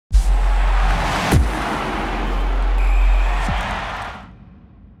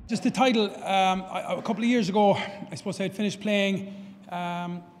Just the title, a couple of years ago, I suppose I had finished playing.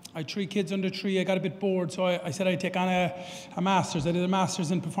 I had 3 kids under 3. I got a bit bored, so I said I'd take on a master's. I did a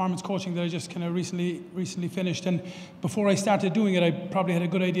master's in performance coaching that I just kind of recently finished. And before I started doing it, I probably had a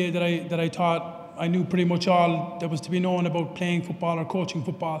good idea that I thought I knew pretty much all there was to be known about playing football or coaching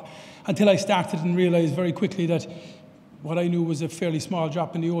football, until I started and realised very quickly that what I knew was a fairly small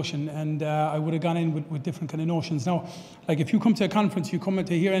drop in the ocean, and I would have gone in with different kind of notions. Now, like if you come to a conference, you come in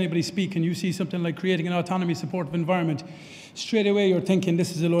to hear anybody speak, and you see something like creating an autonomy supportive environment, straight away you're thinking,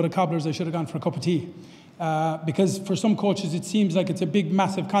 this is a load of cobblers, I should have gone for a cup of tea. Because for some coaches it seems like it's a big,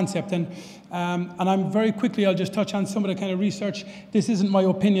 massive concept, and I'm very quickly, I'll just touch on some of the kind of research. This isn't my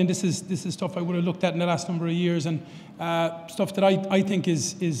opinion, this is stuff I would have looked at in the last number of years, and stuff that I think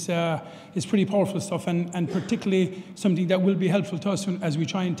is pretty powerful stuff, and particularly something that will be helpful to us as we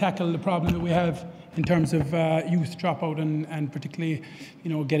try and tackle the problem that we have in terms of youth dropout and particularly,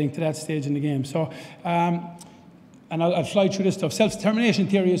 getting to that stage in the game. So. And I'll fly through this stuff. Self-determination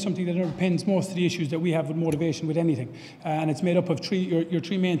theory is something that underpins most of the issues that we have with motivation with anything. And it's made up of your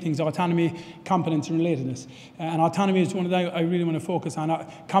 3 main things: autonomy, competence, and relatedness. And autonomy is one that I really want to focus on.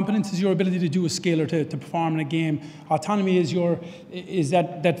 Competence is your ability to do a skill or to perform in a game. Autonomy is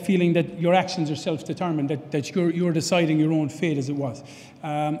that feeling that your actions are self-determined, that you're deciding your own fate, as it was.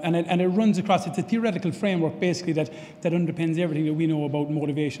 And it runs across, it's a theoretical framework basically that underpins everything that we know about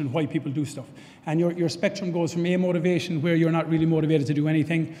motivation, why people do stuff. And your spectrum goes from motivation, where you're not really motivated to do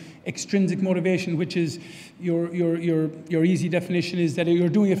anything; extrinsic motivation, which is your easy definition is that you're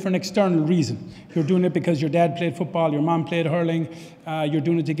doing it for an external reason. You're doing it because your dad played football, your mom played hurling, you're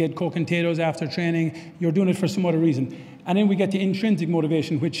doing it to get Coke and potatoes after training, you're doing it for some other reason. And then we get to intrinsic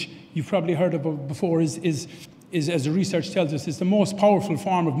motivation, which you've probably heard of before, is as the research tells us, is the most powerful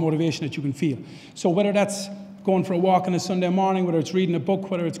form of motivation that you can feel. So whether that's going for a walk on a Sunday morning, whether it's reading a book,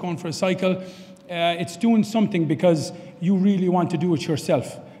 whether it's going for a cycle, it's doing something because you really want to do it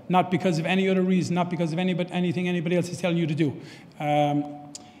yourself, not because of any other reason, not because of anything anybody else is telling you to do.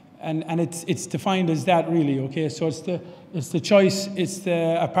 And it's defined as that, really. Okay, so it's the choice. It's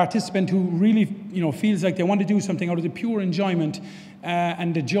a participant who really feels like they want to do something out of the pure enjoyment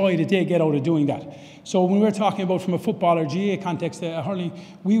and the joy that they get out of doing that. So when we're talking about from a football or GA context, hurling,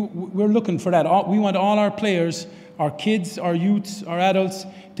 we're looking for that. We want all our players, our kids, our youths, our adults,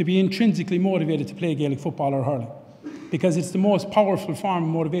 to be intrinsically motivated to play Gaelic football or hurling, because it's the most powerful form of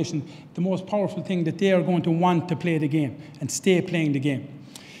motivation, the most powerful thing that they are going to want to play the game and stay playing the game.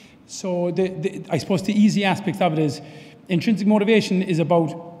 So I suppose the easy aspect of it is intrinsic motivation is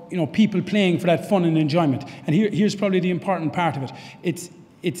about people playing for that fun and enjoyment. And here's probably the important part of it.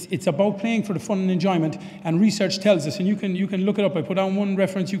 It's about playing for the fun and enjoyment, and research tells us, and you can look it up. I put down one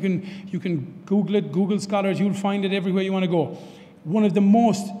reference. You can Google it, Google Scholars. You'll find it everywhere you want to go. One of the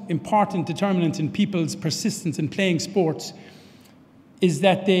most important determinants in people's persistence in playing sports is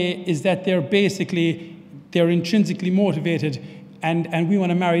that they're intrinsically motivated, and we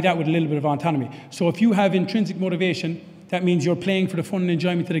want to marry that with a little bit of autonomy. So if you have intrinsic motivation, that means you're playing for the fun and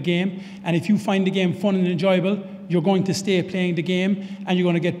enjoyment of the game. And if you find the game fun and enjoyable, you're going to stay playing the game, and you're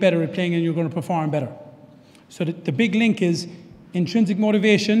going to get better at playing, and you're going to perform better. So the big link is intrinsic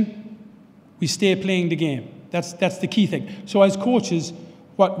motivation, we stay playing the game. That's the key thing. So as coaches,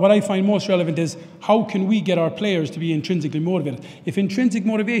 what I find most relevant is how can we get our players to be intrinsically motivated? If intrinsic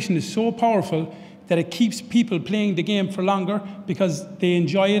motivation is so powerful that it keeps people playing the game for longer because they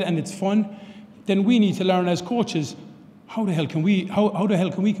enjoy it and it's fun, then we need to learn as coaches, how the hell can we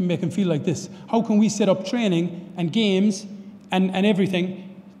make them feel like this? How can we set up training and games and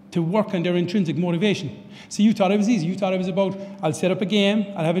everything to work on their intrinsic motivation? So you thought it was easy. You thought it was about, I'll set up a game,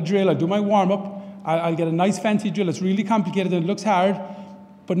 I'll have a drill, I'll do my warm-up, I'll get a nice fancy drill. It's really complicated and it looks hard,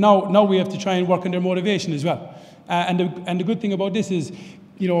 but now we have to try and work on their motivation as well. And the good thing about this is,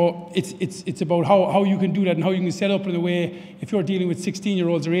 it's about how you can do that and how you can set up in a way, if you're dealing with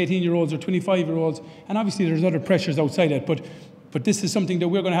 16-year-olds or 18-year-olds or 25-year-olds, and obviously there's other pressures outside it, but this is something that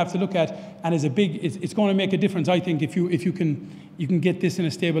we're going to have to look at, and it's going to make a difference, I think, if you can get this in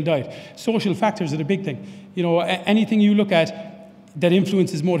a stable diet. Social factors are the big thing. Anything you look at that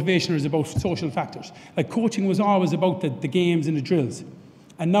influences motivation is about social factors. Like coaching was always about the games and the drills,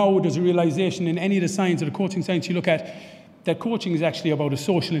 and now there's a realization in any of the science or the coaching science you look at, that coaching is actually about a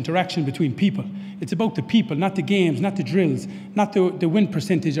social interaction between people. It's about the people, not the games, not the drills, not the win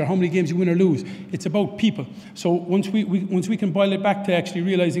percentage or how many games you win or lose. It's about people. So once we can boil it back to actually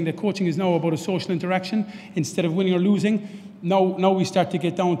realizing that coaching is now about a social interaction instead of winning or losing, now we start to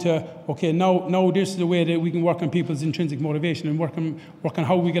get down to, okay, now this is the way that we can work on people's intrinsic motivation and work on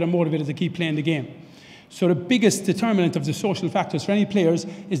how we get them motivated to keep playing the game. So the biggest determinant of the social factors for any players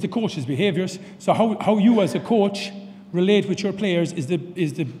is the coach's behaviours. So how you as a coach relate with your players is the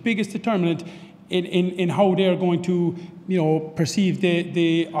biggest determinant in how they're going to, perceive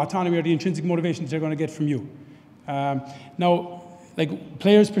the autonomy or the intrinsic motivations they're going to get from you. Now, like,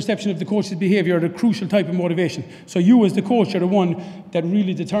 players' perception of the coach's behaviour are the crucial type of motivation. So you as the coach are the one that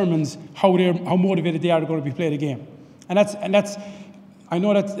really determines how motivated they are going to be playing the game. And that's I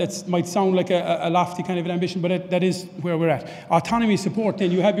know that might sound like a lofty kind of an ambition, but that is where we're at. Autonomy support,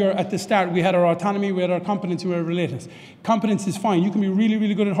 then you have at the start, we had our autonomy, we had our competence, we had our relatedness. Competence is fine. You can be really,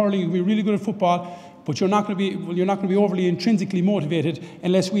 really good at hurling, you can be really good at football, but you're not going to be overly intrinsically motivated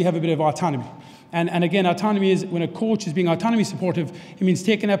unless we have a bit of autonomy. And again, autonomy is, when a coach is being autonomy supportive, it means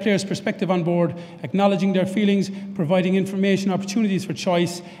taking that player's perspective on board, acknowledging their feelings, providing information, opportunities for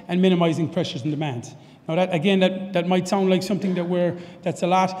choice, and minimizing pressures and demands. Now that might sound like something that's a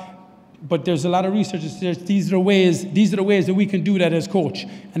lot, but there's a lot of research. These are the ways that we can do that as coach.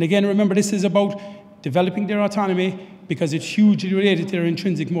 And again, remember, this is about developing their autonomy because it's hugely related to their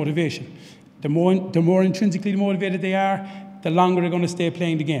intrinsic motivation. The more intrinsically motivated they are, the longer they're going to stay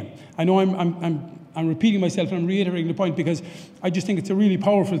playing the game. I know I'm repeating myself and I'm reiterating the point because I just think it's a really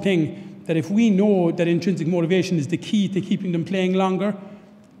powerful thing that if we know that intrinsic motivation is the key to keeping them playing longer,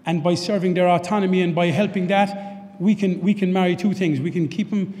 and by serving their autonomy and by helping that, we can marry two things. We can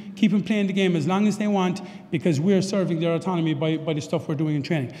keep them playing the game as long as they want because we're serving their autonomy by the stuff we're doing in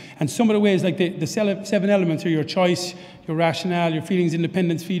training. And some of the ways, like the 7 elements, are your choice, your rationale, your feelings,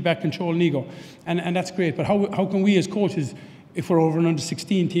 independence, feedback, control, and ego. And that's great. But how can we as coaches, if we're over an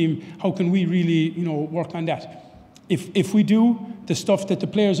under-16 team, how can we really work on that? If we do the stuff that the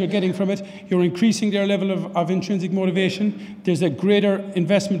players are getting from it, you're increasing their level of intrinsic motivation. There's a greater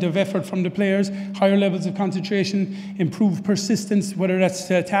investment of effort from the players, higher levels of concentration, improved persistence, whether that's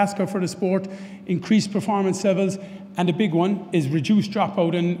a task or for the sport, increased performance levels, and the big one is reduced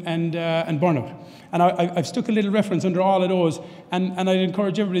dropout and burnout. And I've stuck a little reference under all of those, and I'd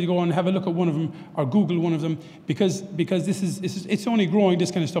encourage everybody to go and have a look at one of them or Google one of them because it's only growing,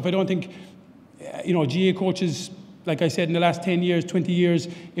 this kind of stuff. I don't think GA coaches, like I said, in the last 10 years, 20 years,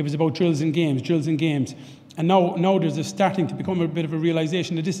 it was about drills and games. And now there's starting to become a bit of a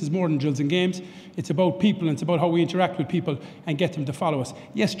realization that this is more than drills and games. It's about people, and it's about how we interact with people and get them to follow us.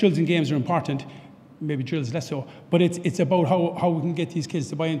 Yes, drills and games are important, maybe drills less so, but it's about how we can get these kids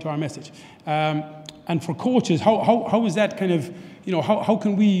to buy into our message. And for coaches, how is that kind of, how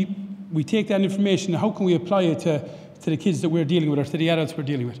can we take that information, how can we apply it to the kids that we're dealing with or to the adults we're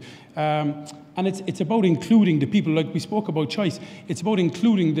dealing with? And it's about including the people, like we spoke about choice. It's about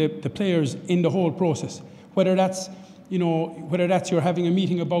including the players in the whole process. Whether that's you're having a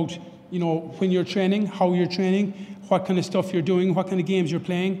meeting about, when you're training, how you're training, what kind of stuff you're doing, what kind of games you're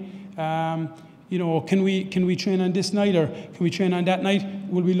playing. Can we train on this night or can we train on that night?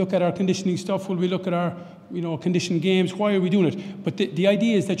 Will we look at our conditioning stuff? Will we look at our, conditioned games? Why are we doing it? But the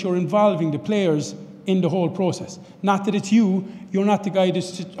idea is that you're involving the players in the whole process. Not that it's you're not the guy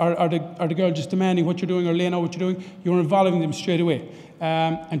or the girl just demanding what you're doing or laying out what you're doing. You're involving them straight away.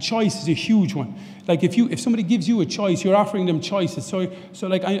 And choice is a huge one. Like if somebody gives you a choice, you're offering them choices. So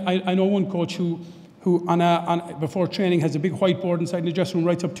like I know one coach who before training has a big whiteboard inside the dressing room,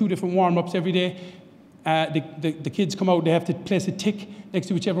 writes up 2 different warm-ups every day. The kids come out, they have to place a tick next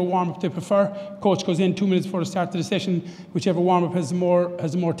to whichever warm-up they prefer. Coach goes in 2 minutes before the start of the session, whichever warm-up has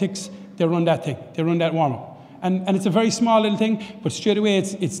more ticks, they run that thing, they run that warm-up. And it's a very small little thing, but straight away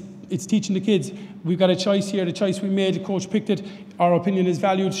it's teaching the kids, we've got a choice here, the choice we made, the coach picked it, our opinion is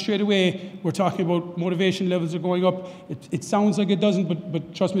valued. Straight away we're talking about motivation levels are going up. It sounds like it doesn't,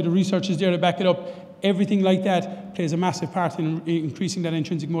 but trust me, the research is there to back it up. Everything like that plays a massive part in increasing that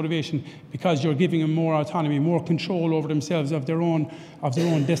intrinsic motivation because you're giving them more autonomy, more control over themselves, of their own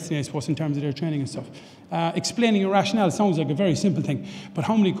destiny, I suppose, in terms of their training and stuff. Explaining your rationale sounds like a very simple thing, but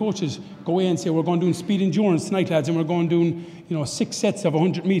how many coaches go away and say, we're going doing speed endurance tonight, lads, and we're going doing 6 sets of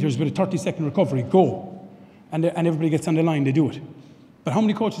 100 meters with a 30-second recovery, go. And everybody gets on the line, they do it. But how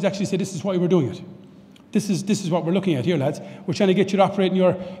many coaches actually say, this is why we're doing it? This is what we're looking at here, lads. We're trying to get you to operate in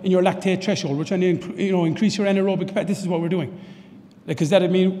your lactate threshold. We're trying to increase your anaerobic capacity. This is what we're doing. Because that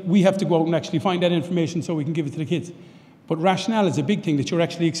would mean we have to go out and actually find that information so we can give it to the kids. But rationale is a big thing, that you're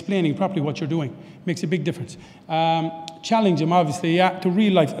actually explaining properly what you're doing. Makes a big difference. Challenge them, obviously, to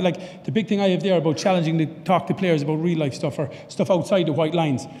real life. Like the big thing I have there about challenging to talk to players about real life stuff or stuff outside the white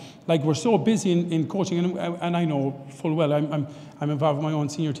lines. Like we're so busy in coaching, and I know full well, I'm involved with my own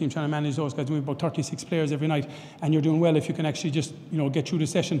senior team trying to manage those guys. We have about 36 players every night, and you're doing well if you can actually just get through the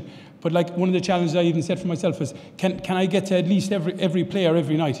session. But like one of the challenges I even set for myself is, can I get to at least every player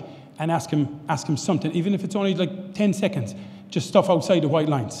every night? and ask him something, even if it's only like 10 seconds, just stuff outside the white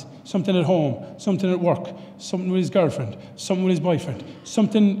lines, something at home, something at work, something with his girlfriend, something with his boyfriend,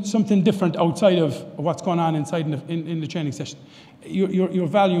 something different outside of what's going on inside in the training session. You're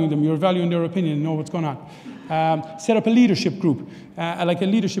valuing them, you're valuing their opinion, and know what's going on. Set up a leadership group. Like a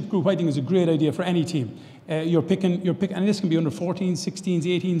leadership group, I think is a great idea for any team. You're picking, and this can be under 14s, 16s,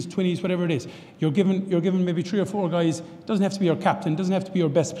 18s, 20s, whatever it is. You're given maybe 3 or 4 guys. It doesn't have to be your captain, it doesn't have to be your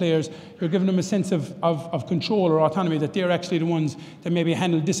best players. You're giving them a sense of control or autonomy, that they're actually the ones that maybe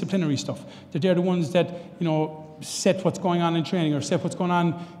handle disciplinary stuff. That they're the ones that, set what's going on in training, or set what's going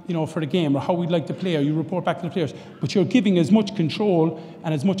on, for the game, or how we'd like to play, or you report back to the players. But you're giving as much control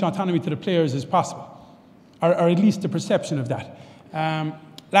and as much autonomy to the players as possible, or at least the perception of that.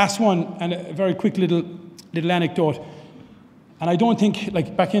 Last one, and a very quick little anecdote. And I don't think,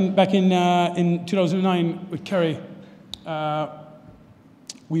 like back in 2009 with Kerry,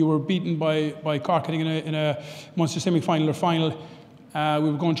 we were beaten by Quirke, I think, in a Munster semi-final or final.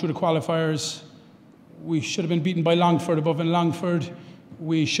 We were going through the qualifiers. We should have been beaten by Longford above in Longford.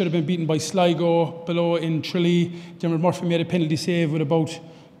 We should have been beaten by Sligo below in Tralee. Dermot Murphy made a penalty save with about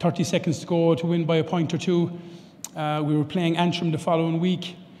 30 seconds to go to win by a point or 2. We were playing Antrim the following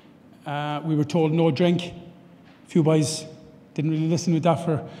week. We were told no drink. A few boys didn't really listen with that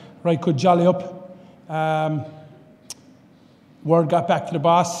for right good jolly up. Word got back to the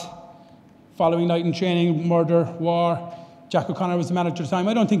boss. Following night in training, murder, war. Jack O'Connor was the manager at the time.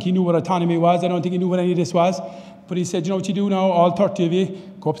 I don't think he knew what autonomy was. I don't think he knew what any of this was. But he said, you know what you do now, all 30 of you,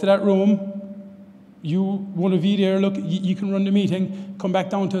 go up to that room. One of you there, look, you can run the meeting. Come back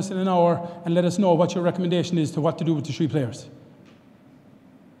down to us in an hour and let us know what your recommendation is to what to do with the 3 players.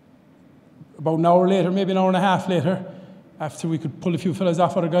 About an hour later, maybe an hour and a half later, after we could pull a few fellas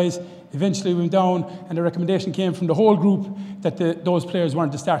off other guys, eventually we went down and the recommendation came from the whole group that those players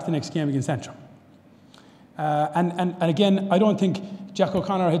weren't to start the next game against Antrim. And again, I don't think Jack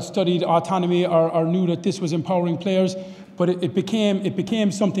O'Connor had studied autonomy or knew that this was empowering players, but it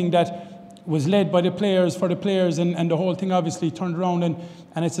became something that was led by the players for the players, and the whole thing obviously turned around, and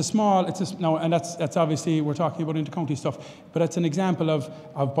it's that's obviously, we're talking about intercounty stuff, but that's an example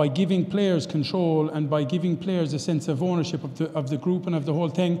of by giving players control and by giving players a sense of ownership of the group and of the whole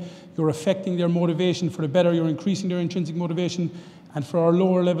thing, you're affecting their motivation for the better, you're increasing their intrinsic motivation. And for our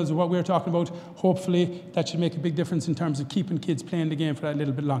lower levels of what we're talking about, hopefully that should make a big difference in terms of keeping kids playing the game for that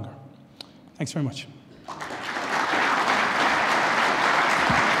little bit longer. Thanks very much.